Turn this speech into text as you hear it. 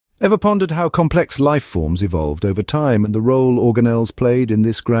Ever pondered how complex life forms evolved over time and the role organelles played in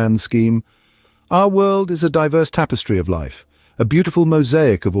this grand scheme? Our world is a diverse tapestry of life, a beautiful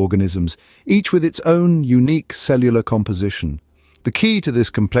mosaic of organisms, each with its own unique cellular composition. The key to this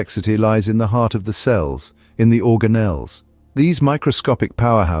complexity lies in the heart of the cells, in the organelles. These microscopic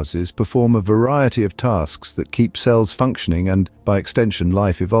powerhouses perform a variety of tasks that keep cells functioning and, by extension,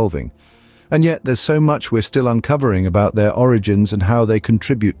 life evolving. And yet there's so much we're still uncovering about their origins and how they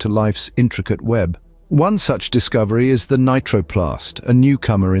contribute to life's intricate web. One such discovery is the nitroplast, a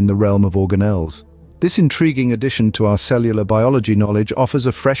newcomer in the realm of organelles. This intriguing addition to our cellular biology knowledge offers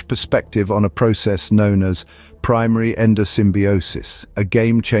a fresh perspective on a process known as primary endosymbiosis, a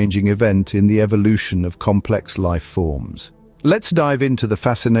game-changing event in the evolution of complex life forms. Let's dive into the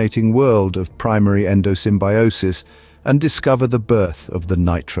fascinating world of primary endosymbiosis and discover the birth of the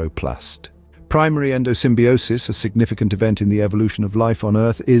nitroplast. Primary endosymbiosis, a significant event in the evolution of life on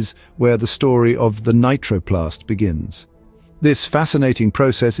Earth, is where the story of the nitroplast begins. This fascinating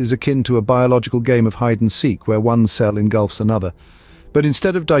process is akin to a biological game of hide and seek where one cell engulfs another. But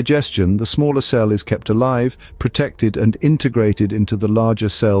instead of digestion, the smaller cell is kept alive, protected and integrated into the larger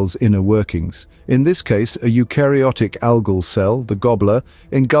cell's inner workings. In this case, a eukaryotic algal cell, the gobbler,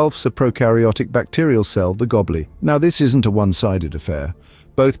 engulfs a prokaryotic bacterial cell, the gobbly. Now this isn't a one-sided affair.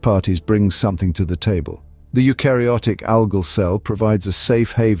 Both parties bring something to the table. The eukaryotic algal cell provides a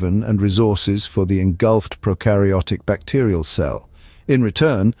safe haven and resources for the engulfed prokaryotic bacterial cell. In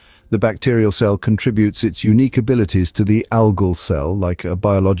return, the bacterial cell contributes its unique abilities to the algal cell, like a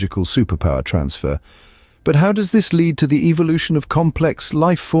biological superpower transfer. But how does this lead to the evolution of complex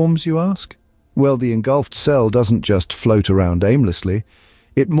life forms, you ask? Well, the engulfed cell doesn't just float around aimlessly.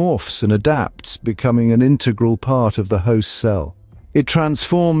 It morphs and adapts, becoming an integral part of the host cell. It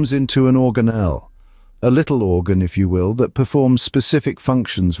transforms into an organelle, a little organ, if you will, that performs specific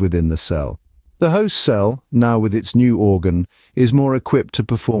functions within the cell. The host cell, now with its new organ, is more equipped to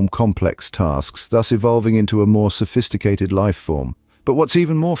perform complex tasks, thus evolving into a more sophisticated life form. But what's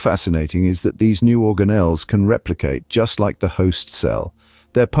even more fascinating is that these new organelles can replicate just like the host cell.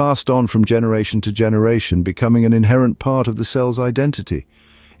 They're passed on from generation to generation, becoming an inherent part of the cell's identity.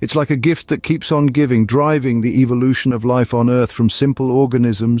 It's like a gift that keeps on giving, driving the evolution of life on Earth from simple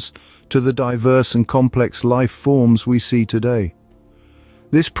organisms to the diverse and complex life forms we see today.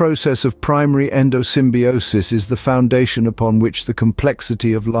 This process of primary endosymbiosis is the foundation upon which the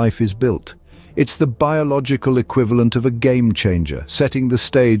complexity of life is built. It's the biological equivalent of a game changer, setting the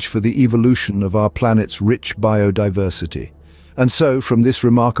stage for the evolution of our planet's rich biodiversity. And so, from this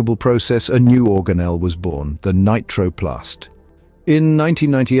remarkable process, a new organelle was born, the nitroplast. In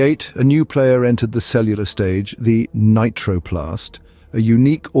 1998, a new player entered the cellular stage, the nitroplast, a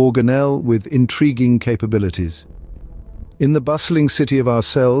unique organelle with intriguing capabilities. In the bustling city of our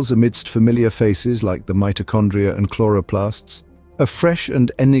cells, amidst familiar faces like the mitochondria and chloroplasts, a fresh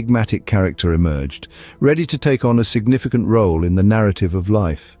and enigmatic character emerged, ready to take on a significant role in the narrative of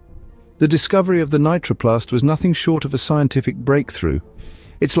life. The discovery of the nitroplast was nothing short of a scientific breakthrough.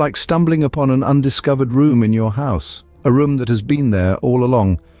 It's like stumbling upon an undiscovered room in your house, a room that has been there all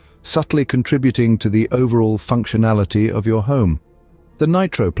along, subtly contributing to the overall functionality of your home. The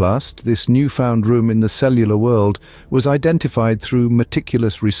nitroplast, this newfound room in the cellular world, was identified through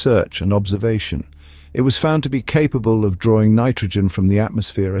meticulous research and observation. It was found to be capable of drawing nitrogen from the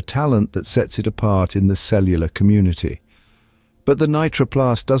atmosphere, a talent that sets it apart in the cellular community. But the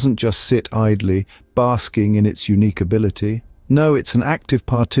nitroplast doesn't just sit idly, basking in its unique ability. No, it's an active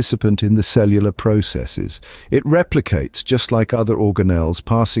participant in the cellular processes. It replicates just like other organelles,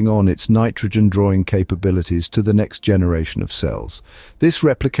 passing on its nitrogen-drawing capabilities to the next generation of cells. This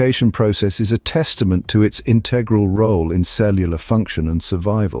replication process is a testament to its integral role in cellular function and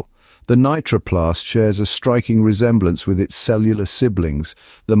survival. The nitroplast shares a striking resemblance with its cellular siblings,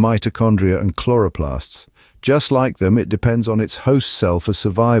 the mitochondria and chloroplasts. Just like them, it depends on its host cell for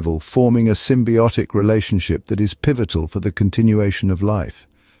survival, forming a symbiotic relationship that is pivotal for the continuation of life.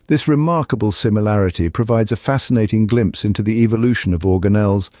 This remarkable similarity provides a fascinating glimpse into the evolution of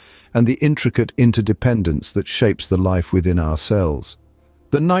organelles and the intricate interdependence that shapes the life within our cells.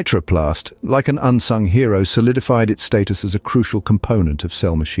 The nitroplast, like an unsung hero, solidified its status as a crucial component of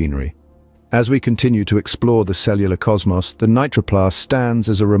cell machinery. As we continue to explore the cellular cosmos, the nitroplast stands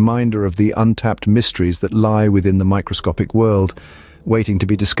as a reminder of the untapped mysteries that lie within the microscopic world, waiting to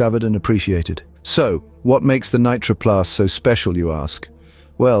be discovered and appreciated. So, what makes the nitroplast so special, you ask?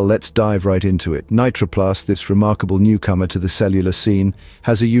 Well, let's dive right into it. Nitroplast, this remarkable newcomer to the cellular scene,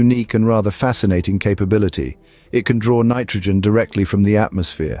 has a unique and rather fascinating capability. It can draw nitrogen directly from the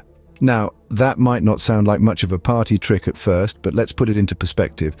atmosphere. Now, that might not sound like much of a party trick at first, but let's put it into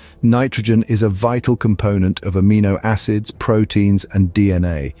perspective. Nitrogen is a vital component of amino acids, proteins, and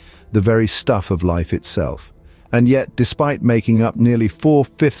DNA, the very stuff of life itself. And yet, despite making up nearly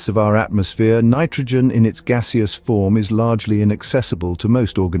 4/5 of our atmosphere, nitrogen in its gaseous form is largely inaccessible to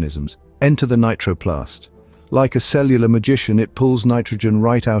most organisms. Enter the nitroplast. Like a cellular magician, it pulls nitrogen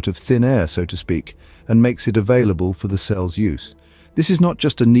right out of thin air, so to speak, and makes it available for the cell's use. This is not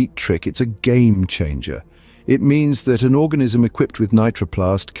just a neat trick, it's a game changer. It means that an organism equipped with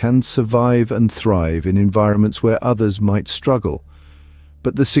nitroplast can survive and thrive in environments where others might struggle.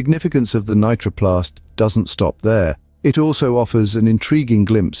 But the significance of the nitroplast doesn't stop there. It also offers an intriguing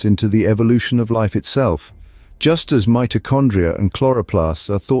glimpse into the evolution of life itself. Just as mitochondria and chloroplasts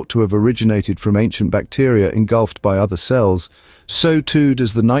are thought to have originated from ancient bacteria engulfed by other cells, so too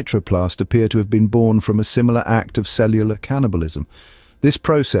does the nitroplast appear to have been born from a similar act of cellular cannibalism. This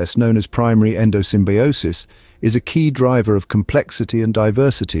process, known as primary endosymbiosis, is a key driver of complexity and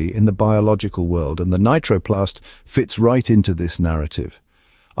diversity in the biological world, and the nitroplast fits right into this narrative.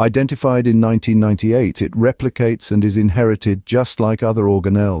 Identified in 1998, it replicates and is inherited just like other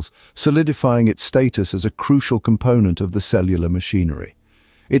organelles, solidifying its status as a crucial component of the cellular machinery.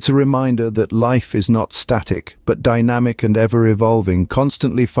 It's a reminder that life is not static, but dynamic and ever-evolving,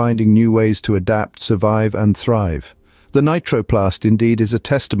 constantly finding new ways to adapt, survive, and thrive. The nitroplast indeed is a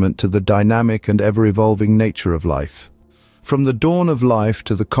testament to the dynamic and ever-evolving nature of life. From the dawn of life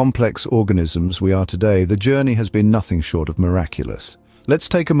to the complex organisms we are today, the journey has been nothing short of miraculous. Let's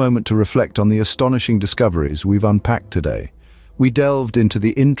take a moment to reflect on the astonishing discoveries we've unpacked today. We delved into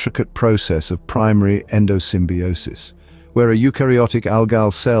the intricate process of primary endosymbiosis, where a eukaryotic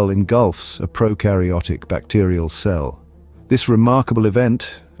algal cell engulfs a prokaryotic bacterial cell. This remarkable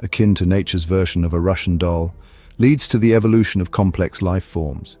event, akin to nature's version of a Russian doll, leads to the evolution of complex life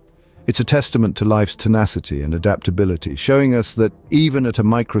forms. It's a testament to life's tenacity and adaptability, showing us that even at a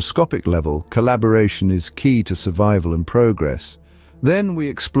microscopic level, collaboration is key to survival and progress. Then we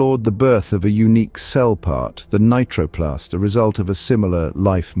explored the birth of a unique cell part, the nitroplast, a result of a similar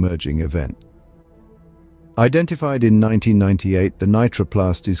life-merging event. Identified in 1998, the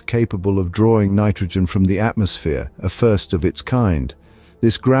nitroplast is capable of drawing nitrogen from the atmosphere, a first of its kind.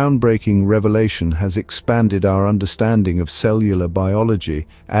 This groundbreaking revelation has expanded our understanding of cellular biology,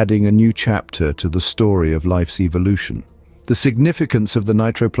 adding a new chapter to the story of life's evolution. The significance of the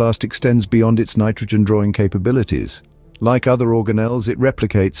nitroplast extends beyond its nitrogen-drawing capabilities. Like other organelles, it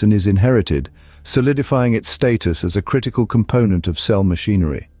replicates and is inherited, solidifying its status as a critical component of cell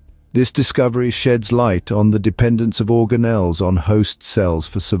machinery. This discovery sheds light on the dependence of organelles on host cells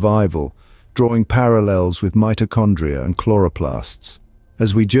for survival, drawing parallels with mitochondria and chloroplasts.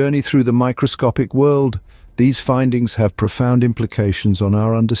 As we journey through the microscopic world, these findings have profound implications on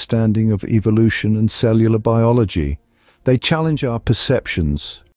our understanding of evolution and cellular biology. They challenge our perceptions,